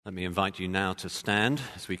Let me invite you now to stand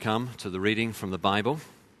as we come to the reading from the Bible.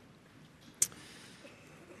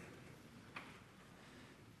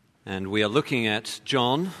 And we are looking at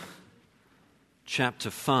John chapter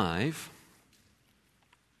 5.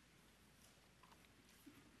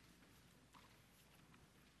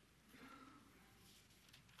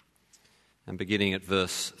 And beginning at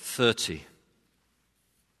verse 30.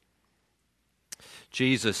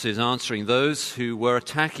 Jesus is answering those who were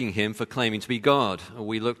attacking him for claiming to be God.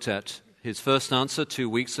 We looked at his first answer 2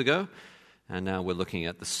 weeks ago, and now we're looking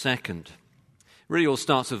at the second. It really all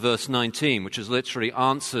starts with verse 19, which is literally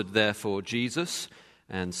answered, therefore, Jesus,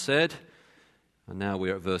 and said. And now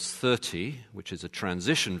we're at verse 30, which is a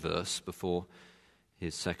transition verse before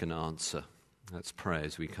his second answer. Let's pray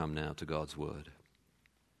as we come now to God's word.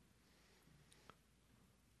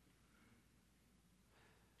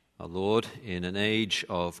 Our Lord, in an age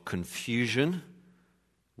of confusion,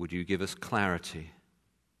 would you give us clarity?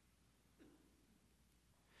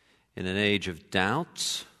 In an age of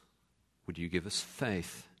doubt, would you give us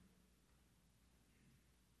faith?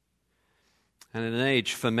 And in an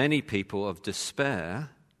age for many people of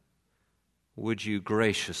despair, would you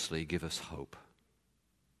graciously give us hope?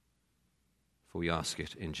 For we ask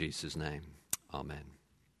it in Jesus' name. Amen.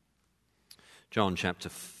 John chapter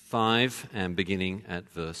 5 and beginning at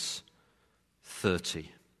verse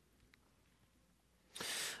 30.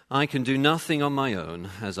 I can do nothing on my own.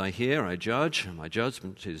 As I hear, I judge, and my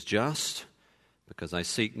judgment is just, because I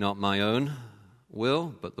seek not my own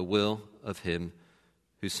will, but the will of him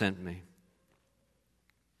who sent me.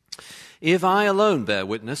 If I alone bear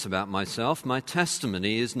witness about myself, my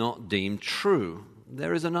testimony is not deemed true.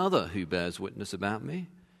 There is another who bears witness about me,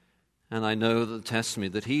 and I know that the testimony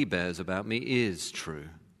that he bears about me is true.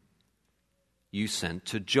 You sent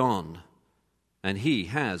to John, and he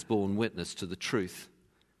has borne witness to the truth.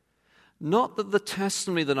 Not that the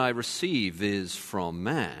testimony that I receive is from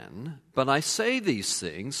man, but I say these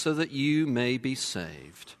things so that you may be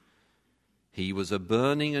saved. He was a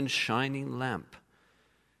burning and shining lamp,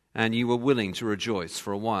 and you were willing to rejoice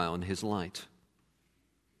for a while in his light.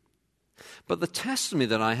 But the testimony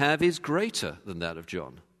that I have is greater than that of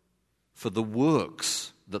John, for the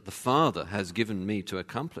works that the Father has given me to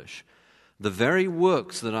accomplish, the very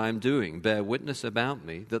works that I am doing bear witness about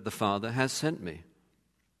me that the Father has sent me.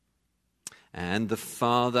 And the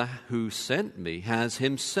Father who sent me has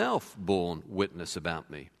himself borne witness about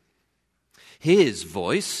me. His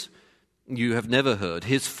voice you have never heard,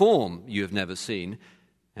 his form you have never seen,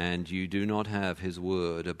 and you do not have his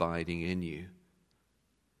word abiding in you.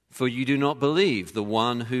 For you do not believe the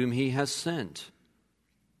one whom he has sent.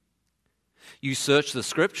 You search the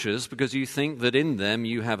Scriptures because you think that in them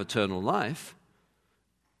you have eternal life,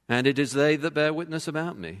 and it is they that bear witness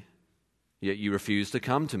about me. Yet you refuse to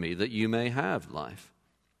come to me that you may have life.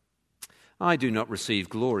 I do not receive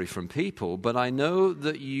glory from people, but I know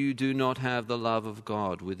that you do not have the love of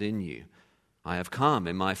God within you. I have come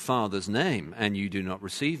in my Father's name, and you do not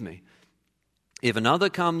receive me. If another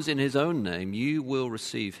comes in his own name, you will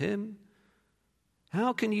receive him.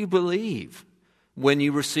 How can you believe when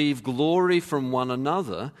you receive glory from one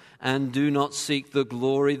another and do not seek the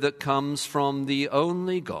glory that comes from the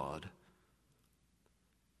only God?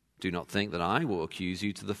 Do not think that I will accuse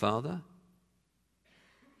you to the Father.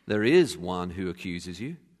 There is one who accuses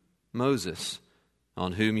you, Moses,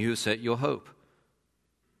 on whom you have set your hope.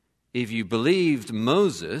 If you believed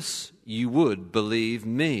Moses, you would believe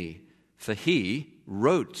me, for he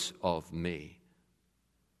wrote of me.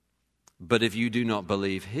 But if you do not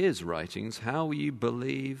believe his writings, how will you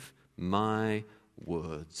believe my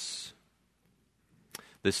words?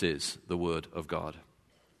 This is the word of God.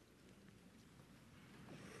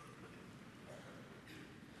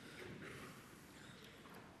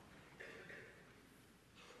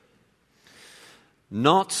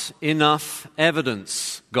 Not enough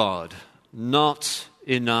evidence, God. Not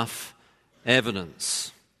enough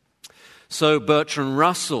evidence. So Bertrand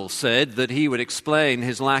Russell said that he would explain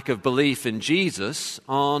his lack of belief in Jesus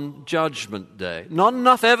on Judgment Day. Not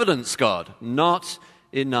enough evidence, God. Not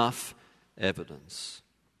enough evidence.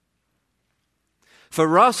 For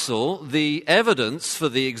Russell, the evidence for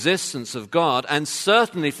the existence of God, and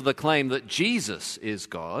certainly for the claim that Jesus is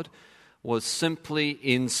God, was simply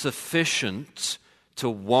insufficient to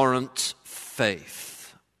warrant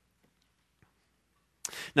faith.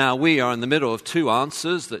 Now, we are in the middle of two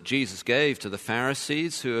answers that Jesus gave to the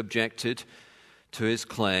Pharisees who objected to his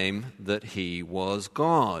claim that he was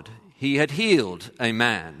God. He had healed a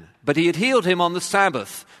man, but he had healed him on the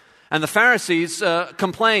Sabbath, And the Pharisees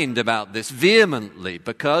complained about this vehemently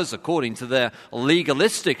because, according to their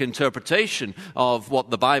legalistic interpretation of what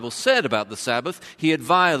the Bible said about the Sabbath, he had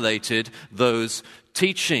violated those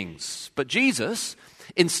teachings. But Jesus,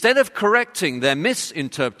 instead of correcting their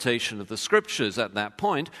misinterpretation of the Scriptures at that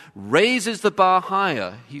point, raises the bar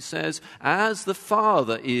higher. He says, as the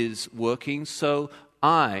Father is working, so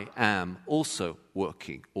I am also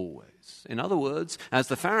working always. In other words, as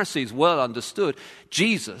the Pharisees well understood,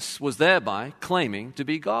 Jesus was thereby claiming to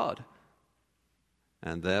be God.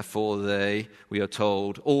 And therefore they, we are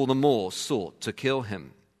told, all the more sought to kill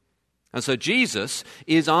him. And so Jesus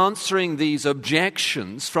is answering these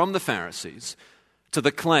objections from the Pharisees to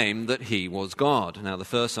the claim that he was God. Now, the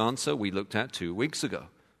first answer we looked at 2 weeks ago.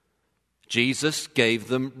 Jesus gave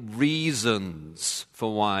them reasons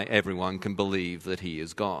for why everyone can believe that he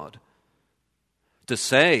is God. To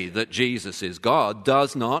say that Jesus is God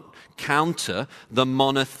does not counter the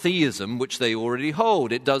monotheism which they already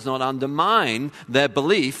hold. It does not undermine their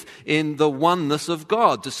belief in the oneness of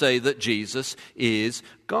God to say that Jesus is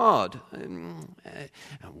God.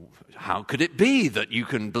 How could it be that you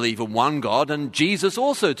can believe in one God and Jesus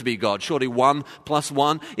also to be God? Surely 1 +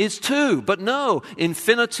 1 is 2. But no,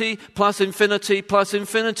 infinity plus infinity plus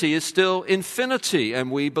infinity is still infinity,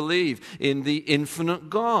 and we believe in the infinite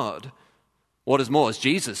God. What is more, as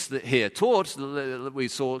Jesus here taught, we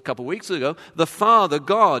saw a couple of weeks ago, the Father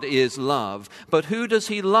God is love. But who does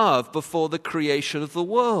he love before the creation of the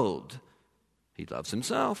world? He loves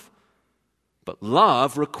himself. But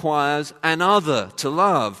love requires another to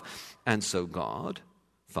love. And so God,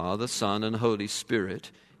 Father, Son, and Holy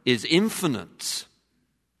Spirit, is infinite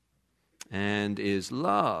and is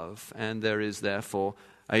love. And there is therefore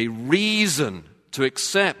a reason to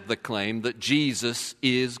accept the claim that Jesus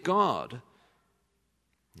is God.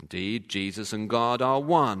 Indeed, Jesus and God are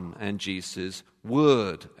one, and Jesus'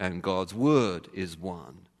 word and God's word is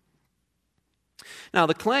one. Now,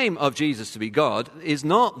 the claim of Jesus to be God is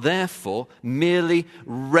not, therefore, merely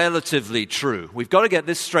relatively true. We've got to get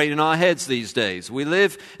this straight in our heads these days. We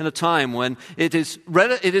live in a time when it is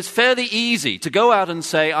fairly easy to go out and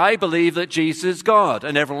say, I believe that Jesus is God.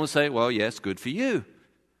 And everyone will say, well, yes, good for you.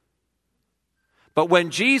 But when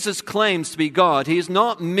Jesus claims to be God, he is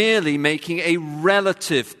not merely making a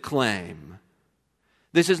relative claim.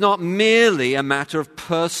 This is not merely a matter of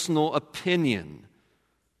personal opinion.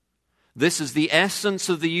 This is the essence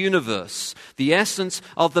of the universe, the essence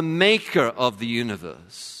of the maker of the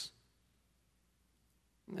universe.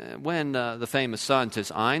 When the famous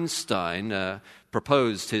scientist Einstein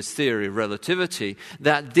proposed his theory of relativity,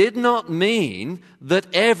 that did not mean that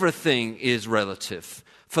everything is relative.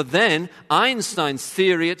 For then, Einstein's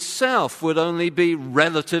theory itself would only be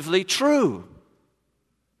relatively true.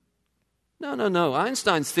 No.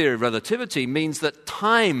 Einstein's theory of relativity means that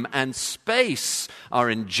time and space are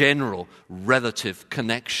in general relative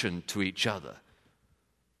connection to each other.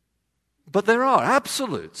 But there are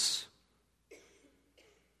absolutes.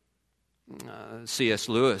 C.S.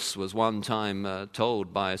 Lewis was one time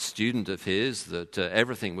told by a student of his that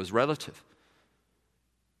everything was relative.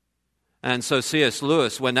 And so C.S.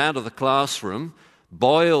 Lewis went out of the classroom,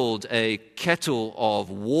 boiled a kettle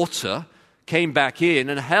of water, came back in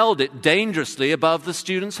and held it dangerously above the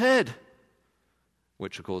student's head,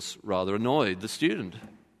 which, of course, rather annoyed the student.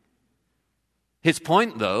 His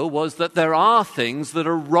point, though, was that there are things that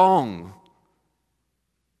are wrong.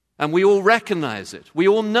 And we all recognize it. We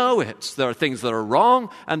all know it. There are things that are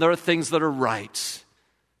wrong and there are things that are right.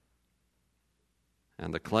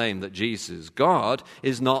 And the claim that Jesus is God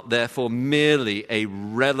is not therefore merely a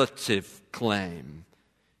relative claim.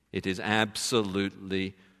 It is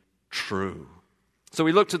absolutely true. So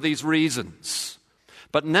we looked at these reasons.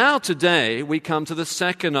 But now today we come to the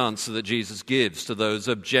second answer that Jesus gives to those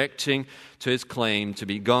objecting to his claim to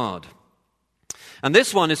be God. And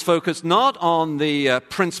this one is focused not on the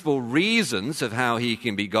principal reasons of how he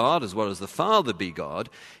can be God as well as the Father be God.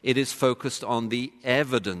 It is focused on the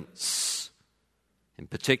evidence. In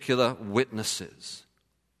particular, witnesses.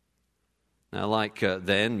 Now, like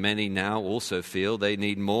then, many now also feel they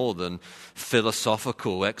need more than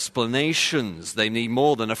philosophical explanations. They need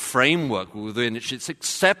more than a framework within which it's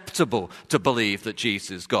acceptable to believe that Jesus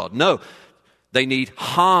is God. No, they need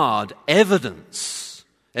hard evidence,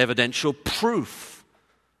 evidential proof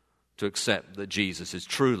to accept that Jesus is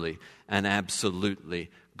truly and absolutely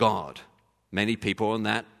God. Many people are in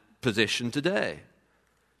that position today.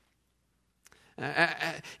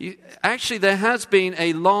 Actually, there has been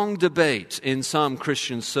a long debate in some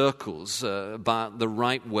Christian circles about the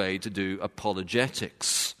right way to do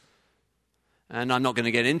apologetics. And I'm not going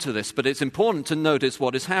to get into this, but it's important to notice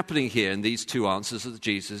what is happening here in these two answers that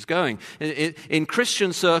Jesus is going. In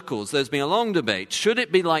Christian circles, there's been a long debate. Should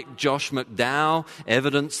it be like Josh McDowell,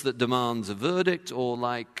 evidence that demands a verdict, or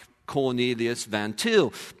like Cornelius Van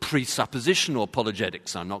Til, presuppositional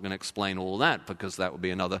apologetics? I'm not going to explain all that because that would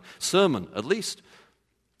be another sermon at least.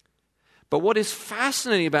 But what is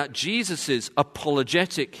fascinating about Jesus'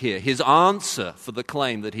 apologetic here, his answer for the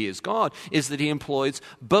claim that he is God, is that he employs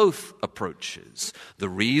both approaches. The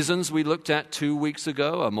reasons we looked at 2 weeks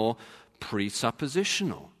ago are more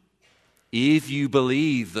presuppositional. If you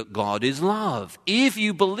believe that God is love, if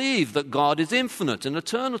you believe that God is infinite and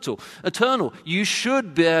eternal, you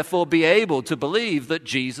should therefore be able to believe that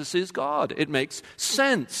Jesus is God. It makes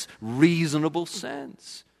sense, reasonable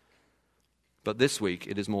sense. But this week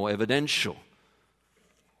it is more evidential,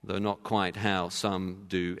 though not quite how some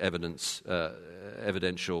do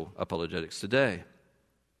evidential apologetics today.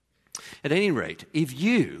 At any rate, if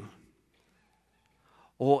you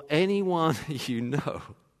or anyone you know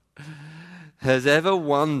has ever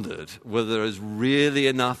wondered whether there is really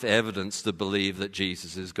enough evidence to believe that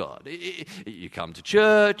Jesus is God. You come to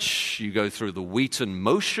church, you go through the Wheaton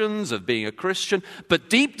motions of being a Christian,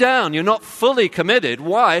 but deep down you're not fully committed.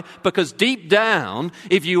 Why? Because deep down,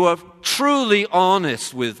 if you are truly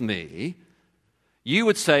honest with me, you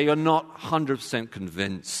would say you're not 100%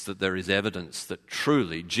 convinced that there is evidence that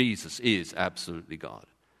truly Jesus is absolutely God.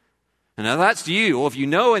 And now that's you, or if you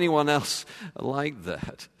know anyone else like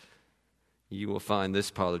that, you will find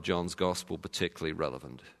this part of John's gospel particularly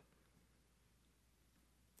relevant.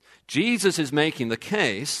 Jesus is making the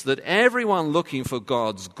case that everyone looking for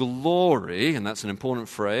God's glory, and that's an important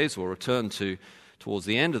phrase we'll return to towards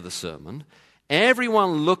the end of the sermon,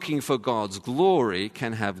 everyone looking for God's glory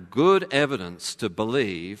can have good evidence to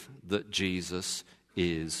believe that Jesus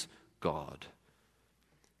is God.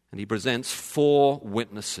 And he presents 4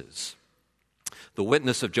 witnesses. The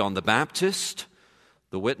witness of John the Baptist,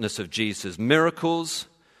 the witness of Jesus' miracles,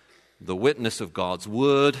 the witness of God's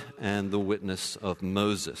word, and the witness of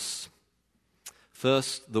Moses.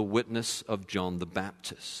 First, the witness of John the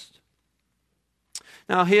Baptist.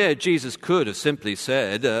 Now here, Jesus could have simply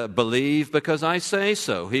said, believe because I say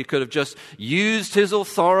so. He could have just used his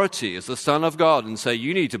authority as the Son of God and say,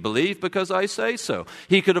 you need to believe because I say so.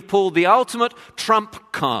 He could have pulled the ultimate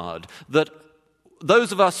trump card that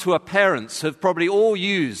those of us who are parents have probably all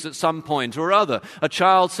used at some point or other. A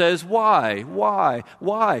child says, why?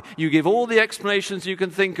 You give all the explanations you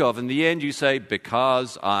can think of. In the end, you say,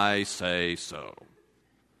 because I say so.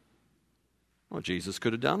 Well, Jesus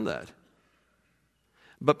could have done that.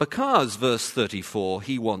 But because, verse 34,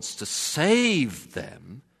 he wants to save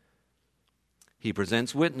them, he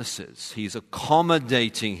presents witnesses. He's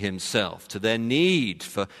accommodating himself to their need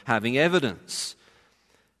for having evidence.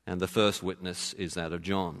 And the first witness is that of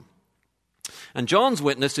John. And John's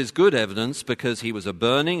witness is good evidence because he was a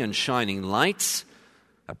burning and shining light,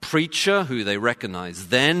 a preacher who they recognized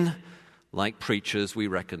then, like preachers we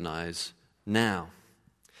recognize now.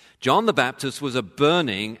 John the Baptist was a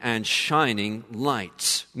burning and shining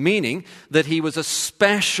light, meaning that he was a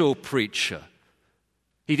special preacher.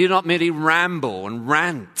 He did not merely ramble and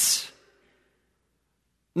rant,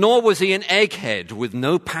 nor was he an egghead with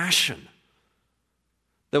no passion.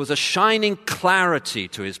 There was a shining clarity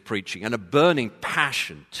to his preaching and a burning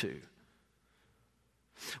passion too.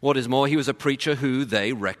 What is more, he was a preacher who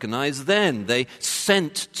they recognized then. They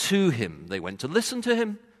sent to him. They went to listen to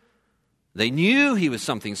him. They knew he was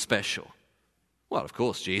something special. Well, of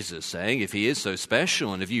course, Jesus is saying, if he is so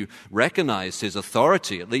special and if you recognize his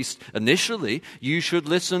authority, at least initially, you should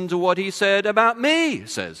listen to what he said about me,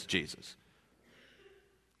 says Jesus.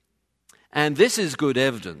 And this is good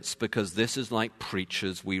evidence because this is like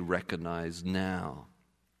preachers we recognize now.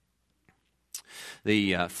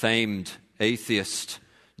 The famed atheist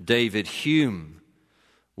David Hume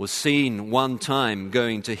was seen one time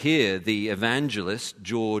going to hear the evangelist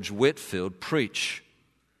George Whitefield preach.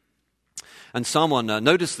 And someone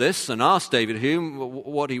noticed this and asked David Hume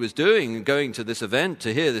what he was doing, going to this event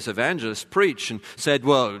to hear this evangelist preach, and said,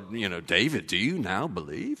 well, David, do you now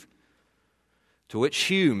believe? To which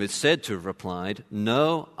Hume is said to have replied,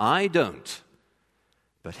 no, I don't,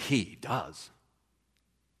 but he does.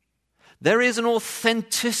 There is an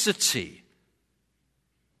authenticity,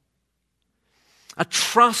 a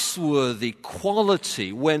trustworthy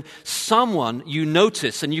quality when someone you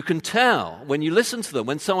notice and you can tell when you listen to them,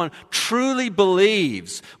 when someone truly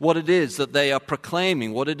believes what it is that they are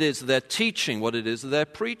proclaiming, what it is that they're teaching, what it is that they're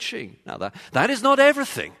preaching. Now that is not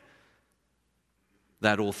everything,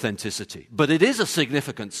 that authenticity, but it is a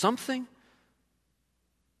significant something.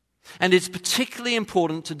 And it's particularly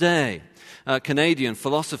important today. Canadian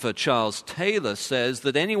philosopher Charles Taylor says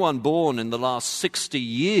that anyone born in the last 60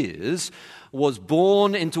 years was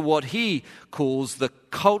born into what he calls the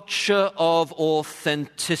culture of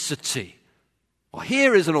authenticity. Well,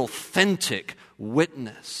 here is an authentic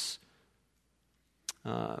witness.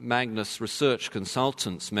 Magnus Research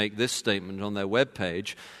Consultants make this statement on their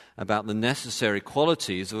webpage about the necessary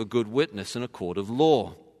qualities of a good witness in a court of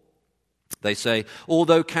law. They say,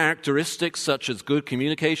 although characteristics such as good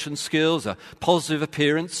communication skills, a positive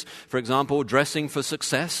appearance, for example, dressing for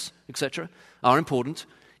success, etc., are important,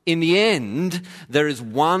 in the end, there is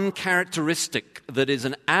one characteristic that is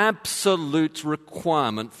an absolute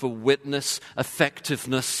requirement for witness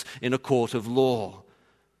effectiveness in a court of law.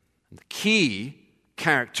 And the key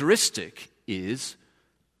characteristic is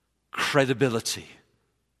credibility.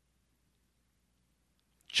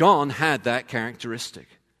 John had that characteristic.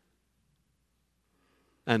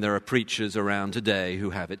 And there are preachers around today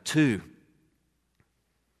who have it too.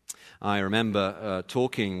 I remember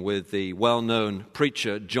talking with the well-known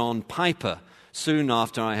preacher John Piper soon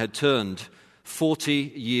after I had turned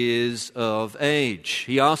 40 years of age.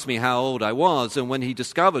 He asked me how old I was, and when he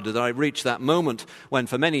discovered that I reached that moment when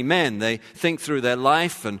for many men they think through their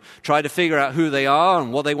life and try to figure out who they are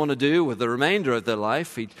and what they want to do with the remainder of their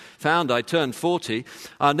life, he found I turned 40.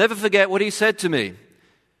 I'll never forget what he said to me.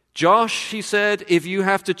 Josh, he said, if you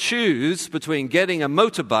have to choose between getting a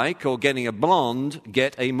motorbike or getting a blonde,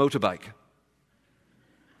 get a motorbike.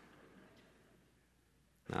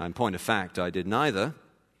 Now, in point of fact, I did neither.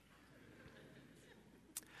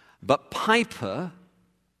 But Piper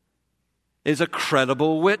is a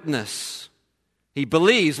credible witness. He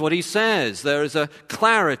believes what he says. There is a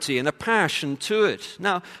clarity and a passion to it.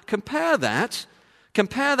 Now, compare that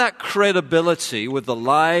credibility with the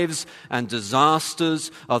lives and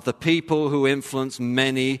disasters of the people who influence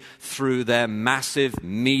many through their massive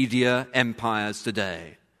media empires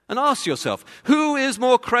today. And ask yourself, who is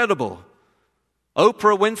more credible?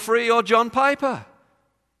 Oprah Winfrey or John Piper?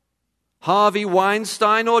 Harvey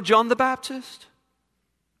Weinstein or John the Baptist?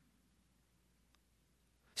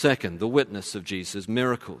 Second, the witness of Jesus'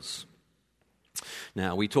 miracles.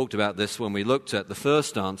 Now, we talked about this when we looked at the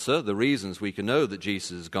first answer, the reasons we can know that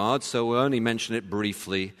Jesus is God, so we'll only mention it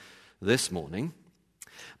briefly this morning.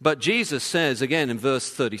 But Jesus says, again in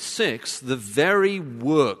verse 36, the very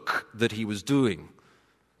work that he was doing,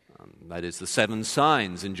 that is the 7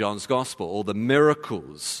 signs in John's Gospel, or the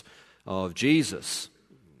miracles of Jesus,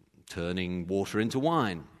 turning water into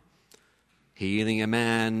wine, healing a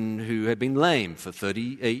man who had been lame for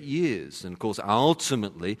 38 years. And of course,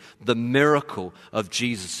 ultimately, the miracle of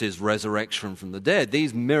Jesus' resurrection from the dead.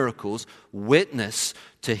 These miracles witness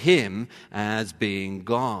to him as being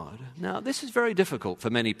God. Now, this is very difficult for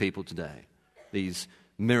many people today, these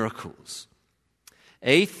miracles.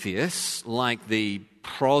 Atheists, like the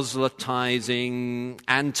proselytizing,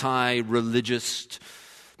 anti-religious,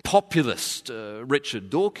 populist Richard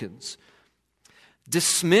Dawkins,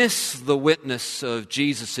 dismiss the witness of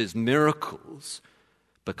Jesus' miracles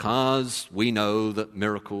because we know that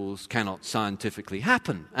miracles cannot scientifically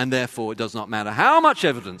happen, and therefore it does not matter how much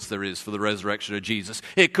evidence there is for the resurrection of Jesus.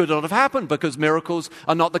 It could not have happened because miracles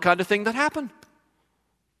are not the kind of thing that happen.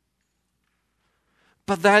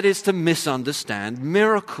 But that is to misunderstand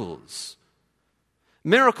miracles.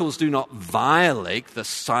 Miracles do not violate the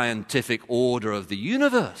scientific order of the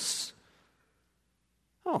universe.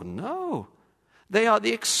 Oh, no. They are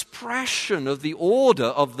the expression of the order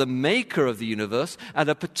of the maker of the universe at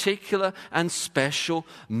a particular and special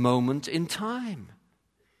moment in time.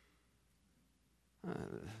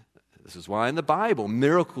 This is why in the Bible,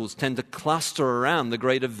 miracles tend to cluster around the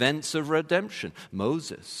great events of redemption.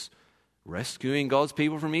 Moses rescuing God's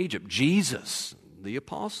people from Egypt. Jesus, the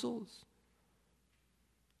apostles.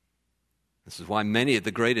 This is why many of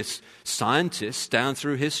the greatest scientists down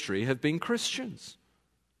through history have been Christians.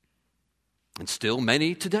 And still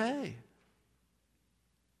many today.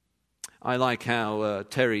 I like how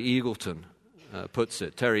Terry Eagleton puts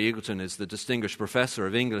it. Terry Eagleton is the distinguished professor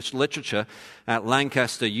of English literature at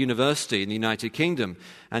Lancaster University in the United Kingdom.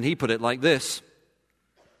 And he put it like this.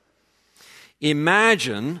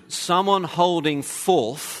 Imagine someone holding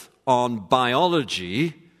forth on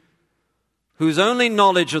biology whose only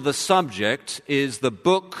knowledge of the subject is the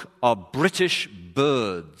Book of British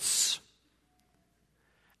Birds.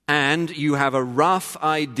 And you have a rough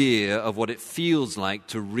idea of what it feels like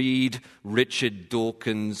to read Richard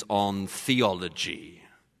Dawkins on theology.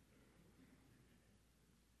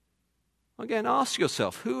 Again, ask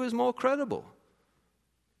yourself, who is more credible?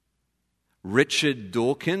 Richard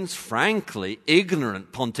Dawkins' frankly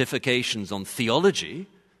ignorant pontifications on theology,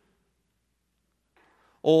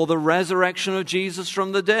 or the resurrection of Jesus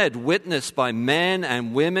from the dead, witnessed by men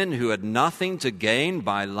and women who had nothing to gain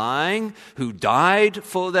by lying, who died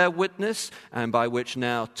for their witness, and by which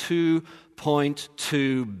now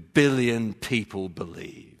 2.2 billion people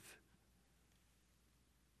believe.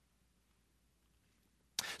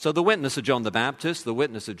 So the witness of John the Baptist, the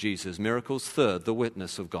witness of Jesus' miracles. Third, the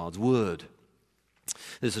witness of God's word.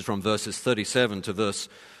 This is from verses 37 to verse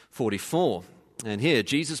 44. And here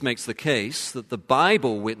Jesus makes the case that the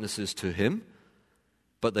Bible witnesses to him,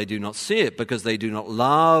 but they do not see it because they do not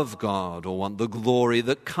love God or want the glory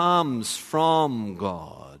that comes from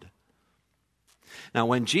God. Now,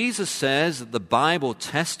 when Jesus says that the Bible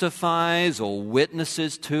testifies or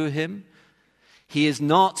witnesses to him, he is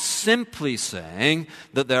not simply saying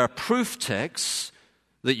that there are proof texts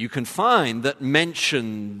that you can find that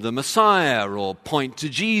mention the Messiah or point to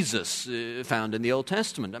Jesus found in the Old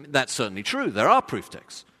Testament. I mean, that's certainly true. There are proof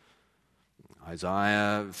texts.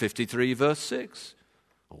 Isaiah 53 verse 6.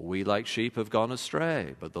 We like sheep have gone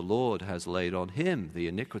astray, but the Lord has laid on him the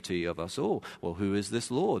iniquity of us all. Well, who is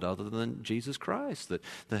this Lord other than Jesus Christ that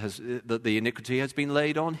the iniquity has been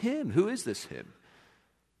laid on him? Who is this him?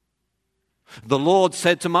 The Lord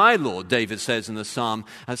said to my Lord, David says in the psalm,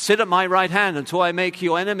 sit at my right hand until I make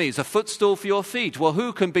your enemies a footstool for your feet. Well,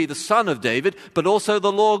 who can be the son of David, but also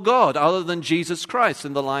the Lord God, other than Jesus Christ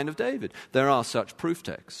in the line of David? There are such proof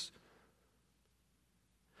texts.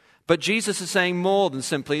 But Jesus is saying more than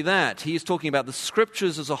simply that. He is talking about the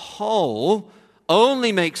scriptures as a whole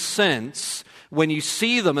only make sense when you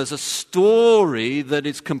see them as a story that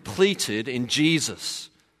is completed in Jesus.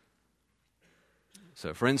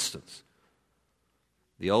 So, for instance,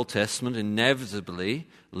 the Old Testament inevitably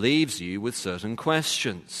leaves you with certain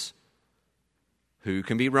questions. Who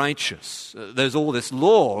can be righteous? There's all this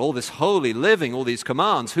law, all this holy living, all these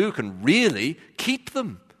commands. Who can really keep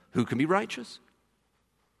them? Who can be righteous?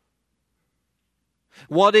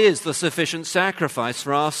 What is the sufficient sacrifice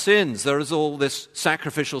for our sins? There is all this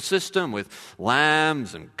sacrificial system with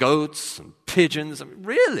lambs and goats and pigeons. I mean,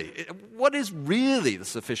 really, what is really the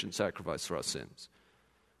sufficient sacrifice for our sins?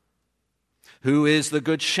 Who is the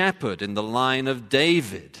good shepherd in the line of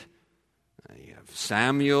David? You have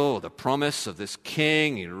Samuel, the promise of this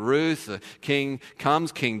king. In Ruth, the king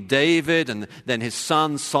comes, King David, and then his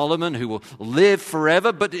son Solomon, who will live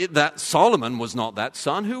forever. But that Solomon was not that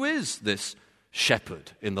son. Who is this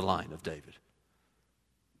shepherd in the line of David?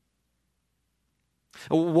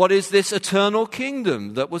 What is this eternal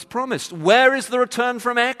kingdom that was promised? Where is the return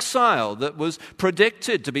from exile that was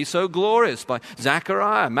predicted to be so glorious by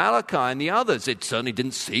Zechariah, Malachi, and the others? It certainly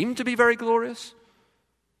didn't seem to be very glorious.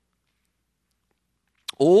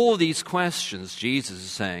 All these questions, Jesus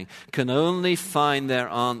is saying, can only find their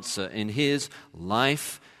answer in his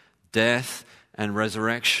life, death, and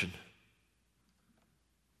resurrection.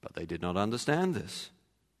 But they did not understand this,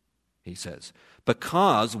 he says,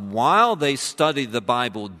 because while they studied the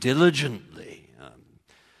Bible diligently,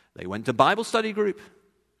 they went to Bible study group.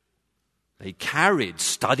 They carried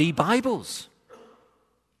study Bibles.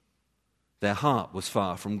 Their heart was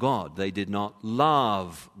far from God. They did not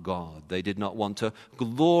love God. They did not want to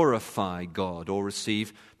glorify God or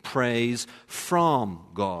receive praise from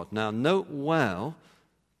God. Now, note well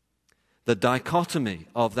the dichotomy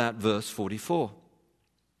of that verse 44.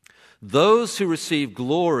 Those who receive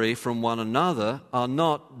glory from one another are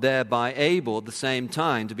not thereby able at the same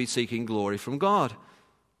time to be seeking glory from God.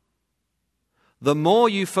 The more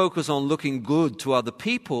you focus on looking good to other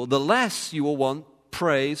people, the less you will want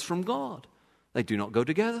praise from God. They do not go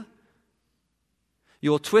together.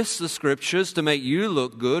 You'll twist the scriptures to make you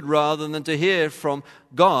look good rather than to hear from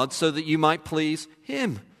God so that you might please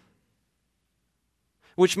him.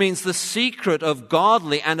 Which means the secret of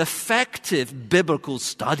godly and effective biblical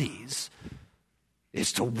studies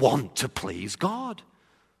is to want to please God.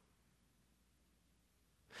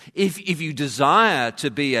 If you desire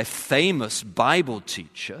to be a famous Bible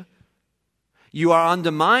teacher, you are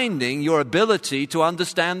undermining your ability to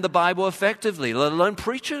understand the Bible effectively, let alone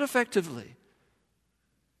preach it effectively.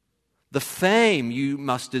 The fame you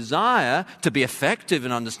must desire to be effective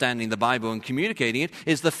in understanding the Bible and communicating it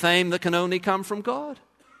is the fame that can only come from God.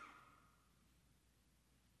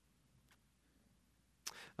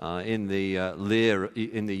 In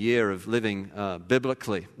the year of living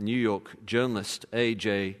biblically, New York journalist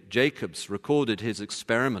A.J. Jacobs recorded his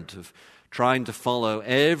experiment of trying to follow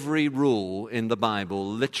every rule in the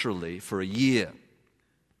Bible literally for a year.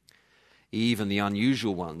 Even the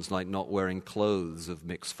unusual ones like not wearing clothes of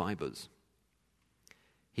mixed fibers.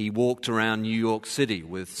 He walked around New York City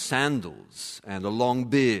with sandals and a long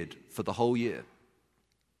beard for the whole year.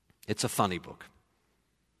 It's a funny book.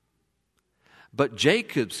 But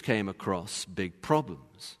Jacob's came across big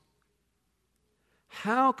problems.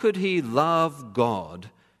 How could he love God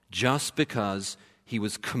just because he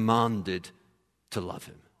was commanded to love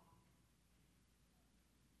him?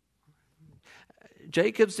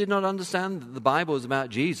 Jacob's did not understand that the Bible was about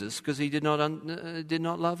Jesus because he did not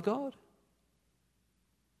love God.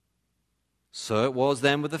 So it was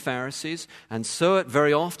then with the Pharisees, and so it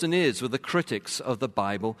very often is with the critics of the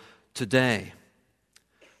Bible today.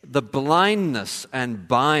 The blindness and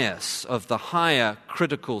bias of the higher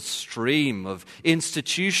critical stream of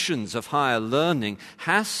institutions of higher learning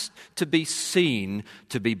has to be seen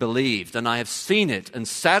to be believed. And I have seen it and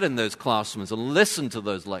sat in those classrooms and listened to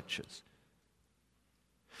those lectures.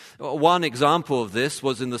 One example of this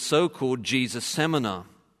was in the so-called Jesus Seminar.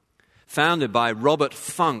 Founded by Robert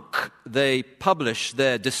Funk, they published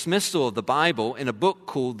their dismissal of the Bible in a book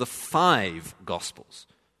called The Five Gospels.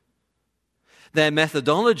 Their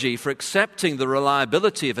methodology for accepting the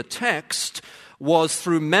reliability of a text was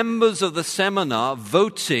through members of the seminar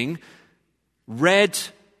voting red,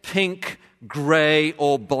 pink, gray,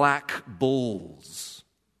 or black balls.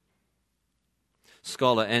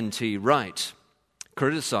 Scholar N.T. Wright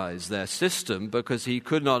criticized their system because he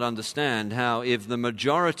could not understand how, if the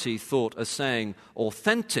majority thought a saying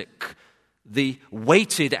authentic, the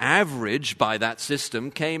weighted average by that system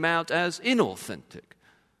came out as inauthentic.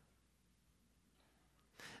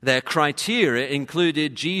 Their criteria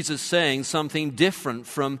included Jesus saying something different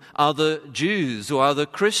from other Jews or other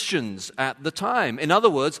Christians at the time. In other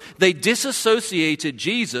words, they disassociated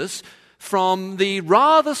Jesus from the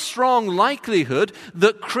rather strong likelihood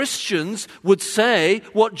that Christians would say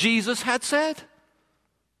what Jesus had said.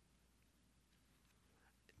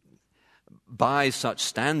 By such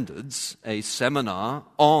standards, a seminar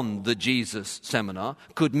on the Jesus Seminar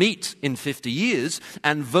could meet in 50 years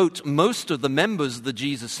and vote most of the members of the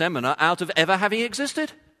Jesus Seminar out of ever having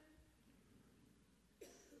existed.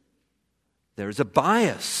 There is a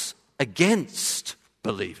bias against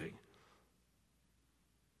believing.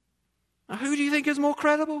 Now, who do you think is more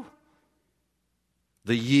credible?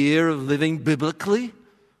 The year of living biblically?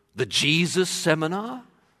 The Jesus Seminar?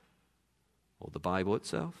 Or the Bible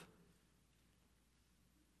itself?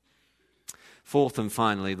 Fourth and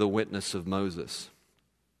finally, the witness of Moses.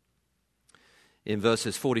 In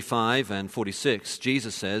verses 45 and 46,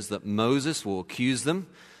 Jesus says that Moses will accuse them,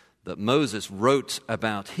 that Moses wrote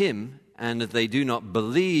about him, and if they do not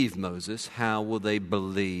believe Moses, how will they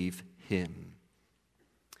believe him?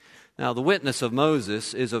 Now, the witness of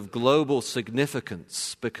Moses is of global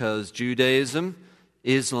significance because Judaism,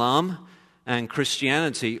 Islam, and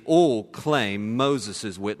Christianity all claim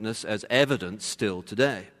Moses' witness as evidence still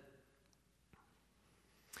today.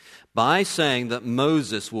 By saying that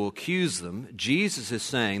Moses will accuse them, Jesus is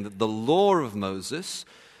saying that the law of Moses,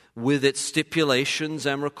 with its stipulations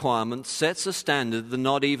and requirements, sets a standard that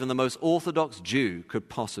not even the most orthodox Jew could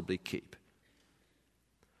possibly keep.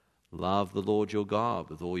 Love the Lord your God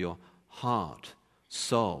with all your heart,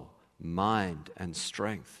 soul, mind, and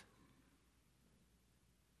strength.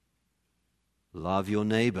 Love your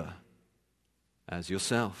neighbor as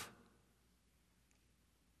yourself.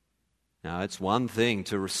 Now, it's one thing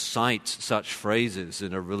to recite such phrases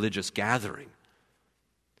in a religious gathering.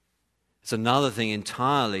 It's another thing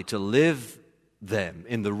entirely to live them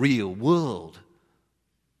in the real world.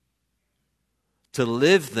 To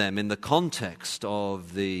live them in the context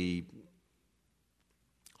of the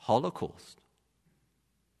Holocaust.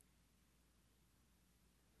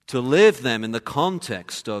 To live them in the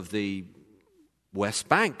context of the West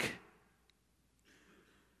Bank.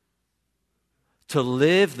 To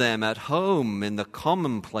live them at home in the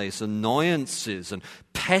commonplace annoyances and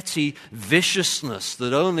petty viciousness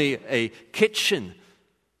that only a kitchen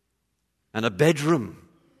and a bedroom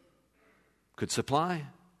could supply.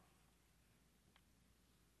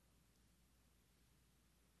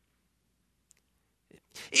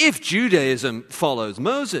 If Judaism follows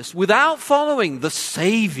Moses without following the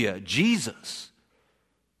Savior, Jesus,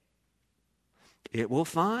 it will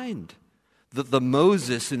find that the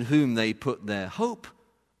Moses in whom they put their hope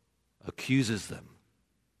accuses them.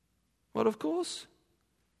 Well, of course.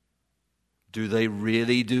 Do they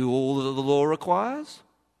really do all that the law requires?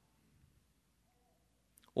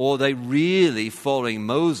 Or are they really following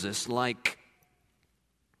Moses like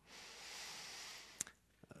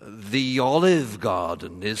the Olive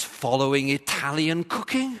Garden is following Italian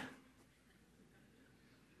cooking?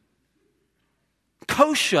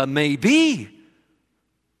 Kosher may be,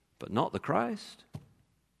 but not the Christ.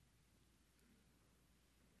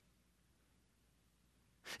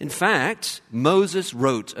 In fact, Moses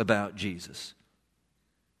wrote about Jesus.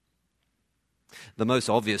 The most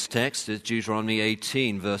obvious text is Deuteronomy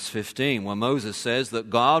 18, verse 15, where Moses says that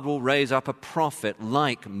God will raise up a prophet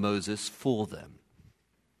like Moses for them.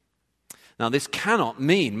 Now, this cannot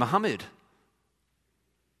mean Muhammad,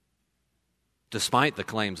 despite the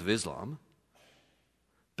claims of Islam,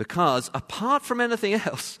 because apart from anything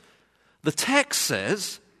else, the text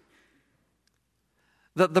says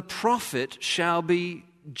that the prophet shall be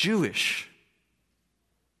Jewish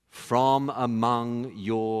from among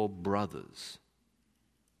your brothers.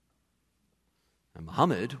 And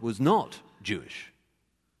Muhammad was not Jewish.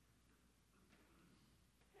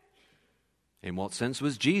 In what sense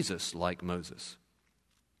was Jesus like Moses?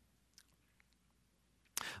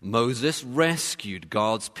 Moses rescued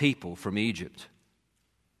God's people from Egypt.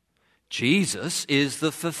 Jesus is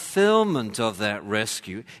the fulfillment of that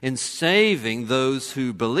rescue in saving those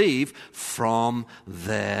who believe from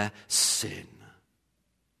their sin.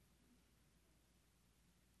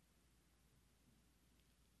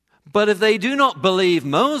 But if they do not believe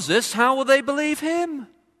Moses, how will they believe him?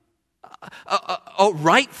 A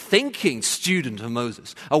right-thinking student of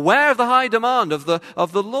Moses, aware of the high demand of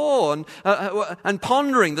the law and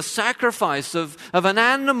pondering the sacrifice of an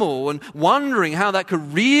animal and wondering how that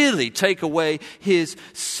could really take away his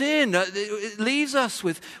sin. It leaves us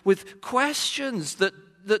with questions that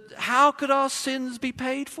how could our sins be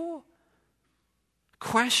paid for?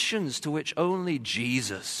 Questions to which only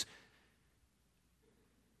Jesus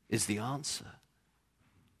is the answer.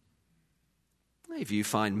 If you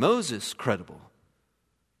find Moses credible,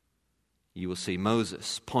 you will see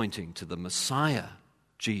Moses pointing to the Messiah,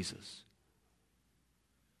 Jesus.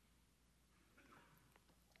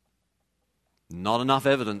 Not enough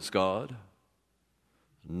evidence, God.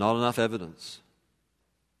 Not enough evidence.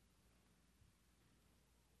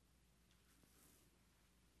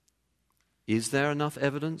 Is there enough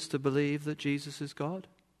evidence to believe that Jesus is God?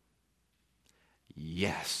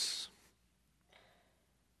 Yes.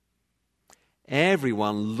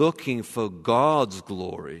 Everyone looking for God's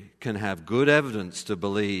glory can have good evidence to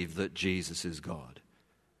believe that Jesus is God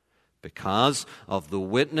because of the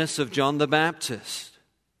witness of John the Baptist,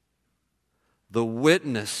 the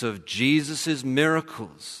witness of Jesus'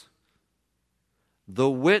 miracles, the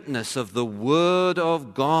witness of the Word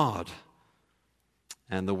of God,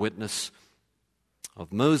 and the witness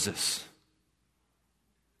of Moses.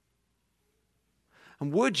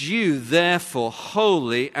 And would you therefore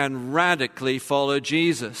wholly and radically follow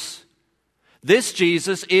Jesus? This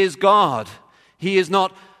Jesus is God. He is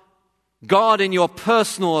not God in your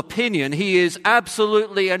personal opinion. He is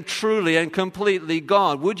absolutely and truly and completely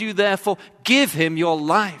God. Would you therefore give him your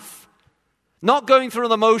life? Not going through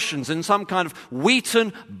the motions in some kind of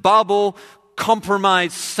Wheaton bubble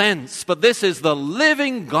compromise sense, but this is the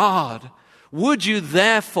living God. Would you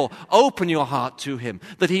therefore open your heart to him,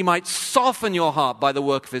 that he might soften your heart by the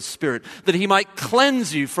work of his Spirit, that he might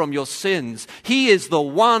cleanse you from your sins? He is the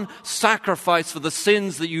one sacrifice for the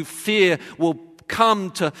sins that you fear will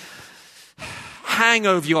come to hang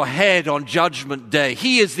over your head on Judgment Day.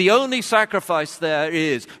 He is the only sacrifice there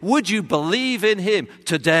is. Would you believe in him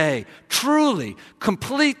today, truly,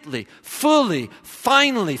 completely, fully,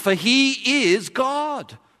 finally, for he is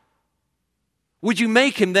God? Would you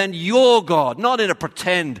make him then your God, not in a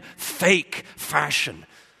pretend, fake fashion,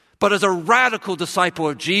 but as a radical disciple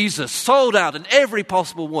of Jesus, sold out in every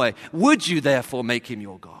possible way? Would you therefore make him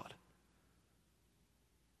your God?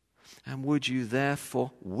 And would you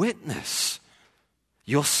therefore witness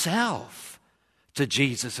yourself to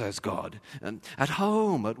Jesus as God? And at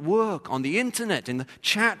home, at work, on the internet, in the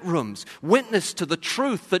chat rooms, witness to the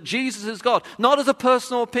truth that Jesus is God, not as a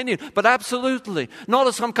personal opinion, but absolutely, not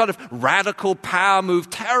as some kind of radical power move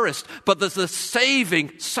terrorist, but as the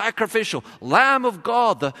saving, sacrificial Lamb of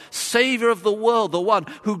God, the Savior of the world, the one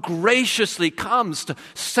who graciously comes to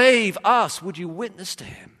save us. Would you witness to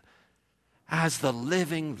him as the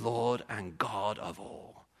living Lord and God of all?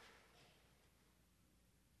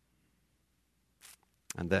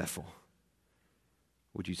 And therefore,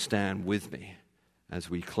 would you stand with me as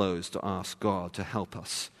we close to ask God to help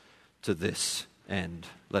us to this end?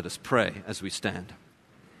 Let us pray as we stand.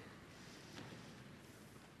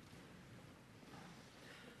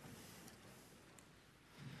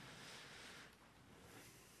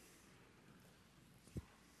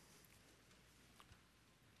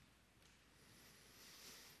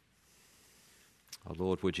 Our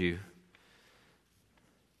Lord, would you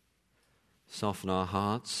soften our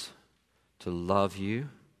hearts to love you,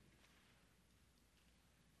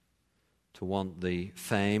 to want the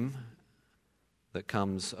fame that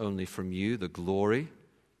comes only from you, the glory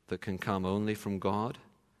that can come only from God,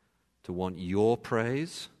 to want your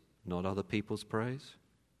praise, not other people's praise.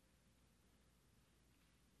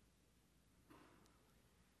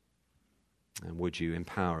 And would you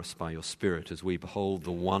empower us by your Spirit as we behold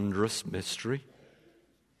the wondrous mystery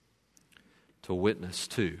to witness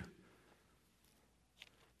to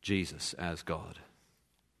Jesus as God,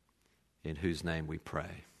 in whose name we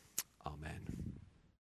pray. Amen.